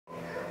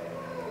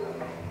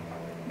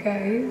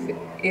Guys,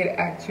 it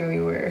actually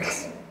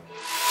works.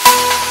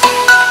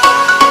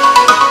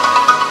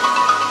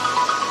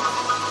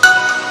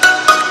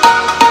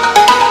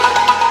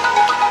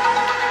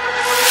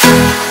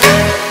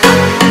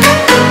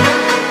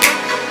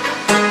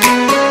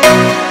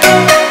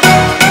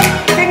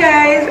 Hey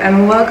guys,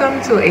 and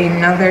welcome to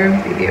another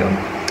video.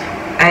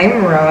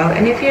 I'm Rol,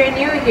 and if you're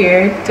new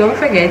here, don't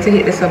forget to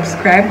hit the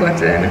subscribe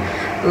button,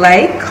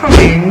 like,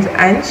 comment,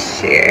 and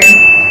share.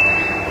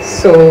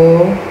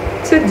 So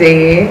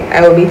today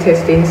I will be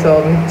testing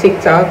some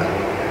TikTok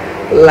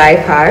life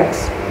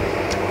hacks.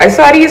 I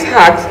saw these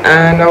hacks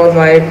and I was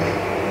like,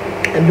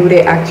 do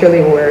they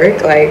actually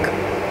work? Like,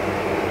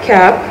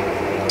 cap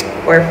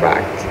or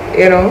fact,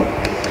 you know?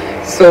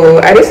 So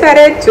I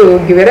decided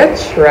to give it a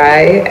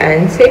try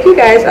and take you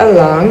guys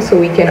along so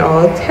we can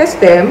all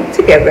test them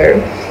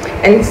together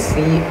and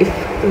see if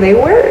they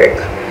work.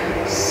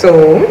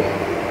 So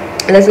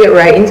let's get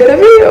right into the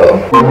video.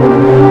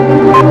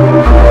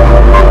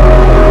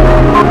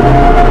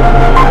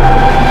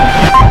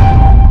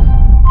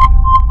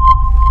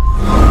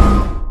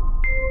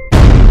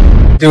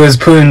 Do is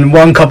put in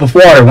 1 cup of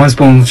water, 1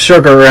 spoon of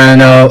sugar,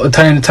 and a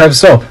tiny type of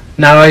soap.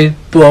 Now I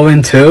blow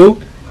in 2.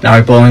 Now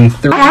I blow in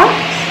 3. Or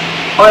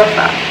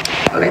fat?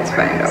 Let's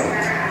find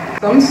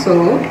out. Some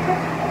soap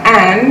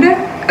and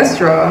a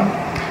straw,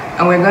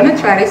 and we're gonna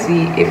try to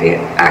see if it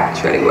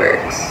actually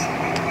works.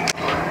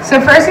 So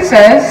first it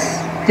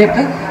says dip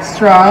the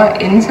straw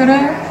into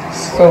the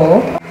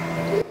soap.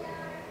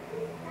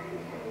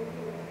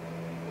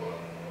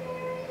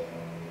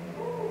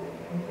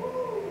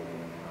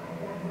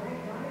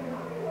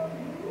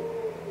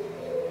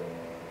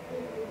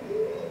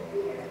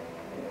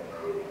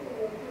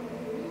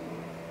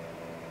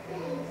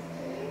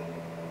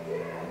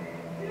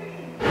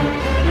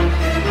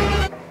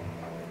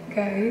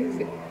 Guys,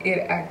 it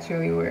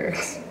actually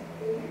works.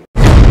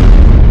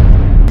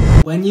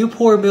 When you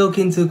pour milk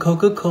into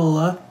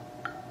Coca-Cola,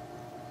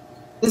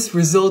 this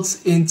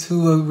results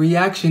into a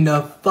reaction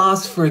of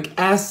phosphoric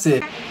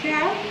acid.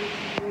 Yeah.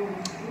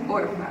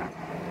 Or fat?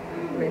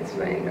 Let's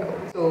find out.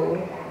 So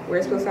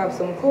we're supposed to have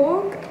some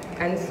Coke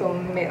and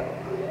some milk.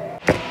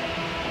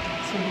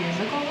 So here's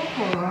the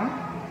Coca-Cola.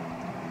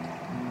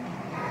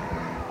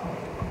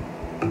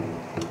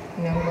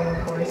 Now I'm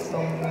gonna pour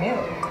some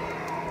milk.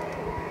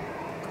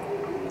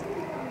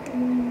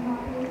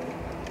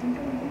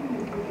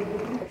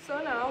 So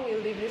now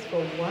we'll leave this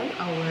for 1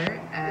 hour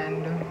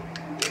and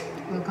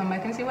we'll come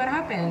back and see what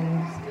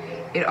happens.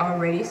 It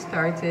already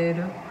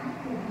started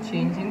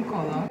changing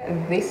color.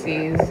 This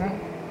is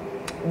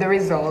the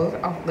result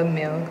of the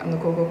milk and the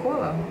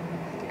Coca-Cola.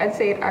 I'd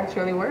say it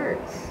actually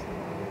works.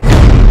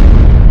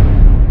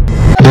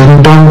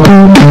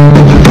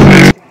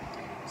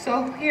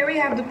 So here we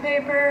have the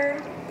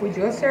paper. We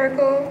drew a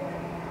circle.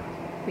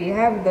 We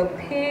have the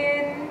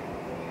pin.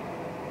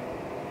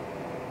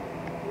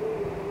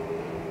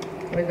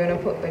 We're gonna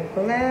put the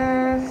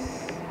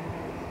glass.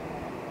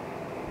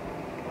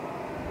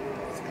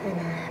 What's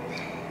gonna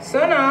happen?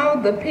 So now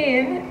the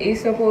pin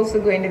is supposed to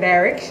go in the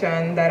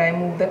direction that I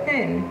move the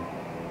pen.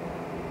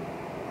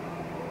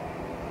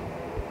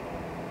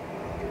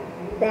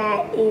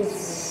 That is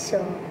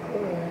so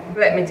cool.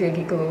 Let me take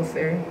it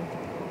closer.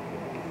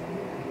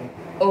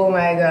 Oh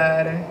my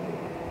god.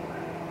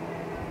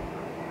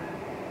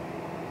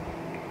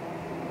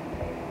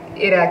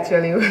 It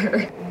actually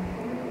works.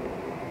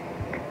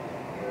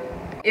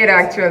 It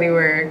actually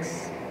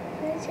works.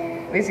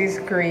 This is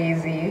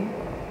crazy.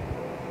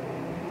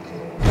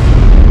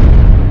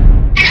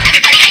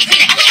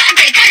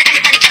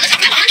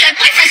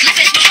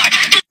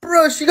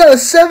 Bro, she got a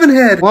 7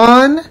 head.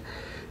 1,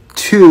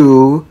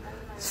 2,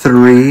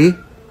 3,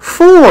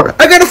 4.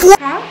 I got a 4.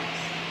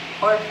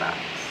 Facts or facts?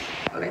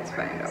 Let's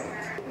find out.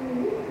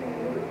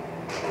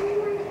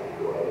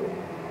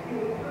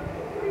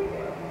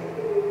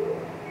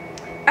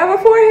 I have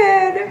a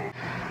forehead.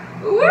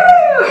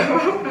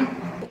 Woo!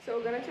 So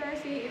we're gonna try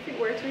to see if it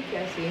works with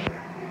Cassie.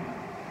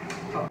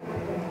 Oh.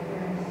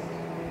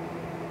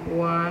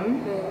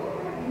 1,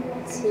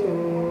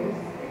 2,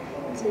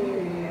 3,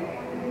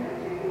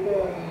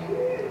 4.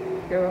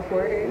 you have a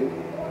forehead?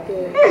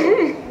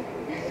 Yeah.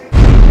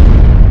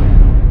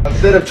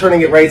 Instead of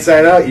turning it right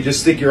side out, you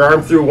just stick your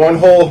arm through one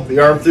hole, the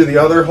arm through the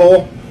other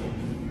hole,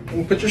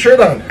 and put your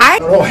shirt on. I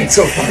don't know why it's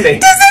so funny.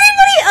 Does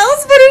anybody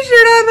else put a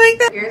shirt on like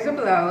that? Here's a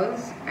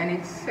blouse, and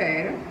it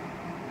said,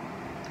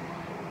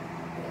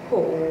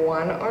 put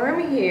 1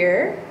 arm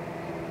here,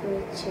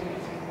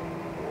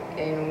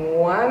 and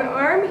 1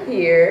 arm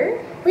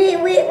here. Wait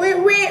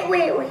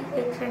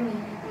for me.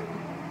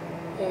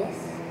 Yes.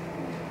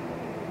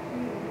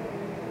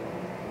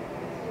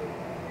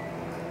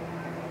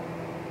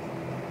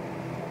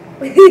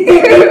 Let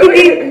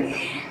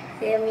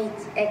me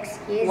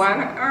excuse 1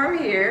 arm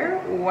here,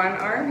 1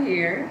 arm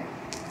here.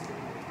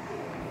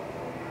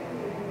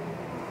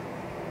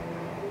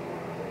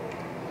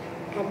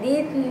 I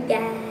did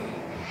that.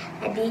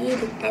 I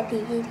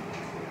did.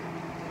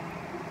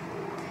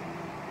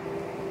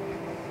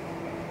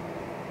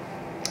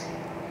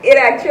 It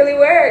actually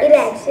works. It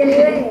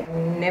actually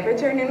works. Never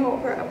turning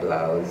over a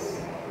blouse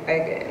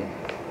again.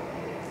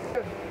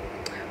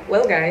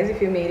 Well guys,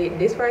 if you made it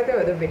this far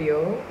throughout the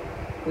video,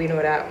 we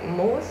know that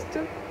most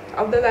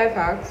of the life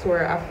hacks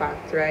were a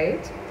fact,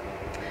 right?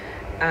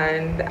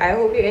 And I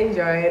hope you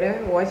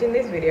enjoyed watching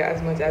this video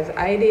as much as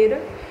I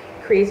did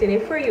creating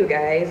it for you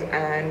guys.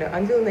 And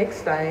until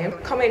next time,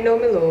 comment down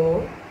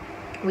below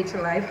which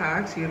life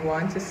hacks you'd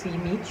want to see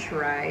me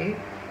try,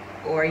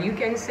 or you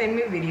can send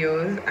me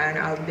videos and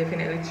I'll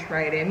definitely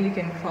try them. You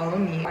can follow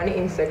me on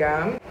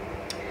Instagram.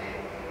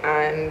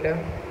 And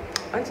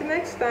until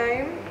next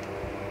time,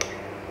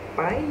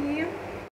 bye.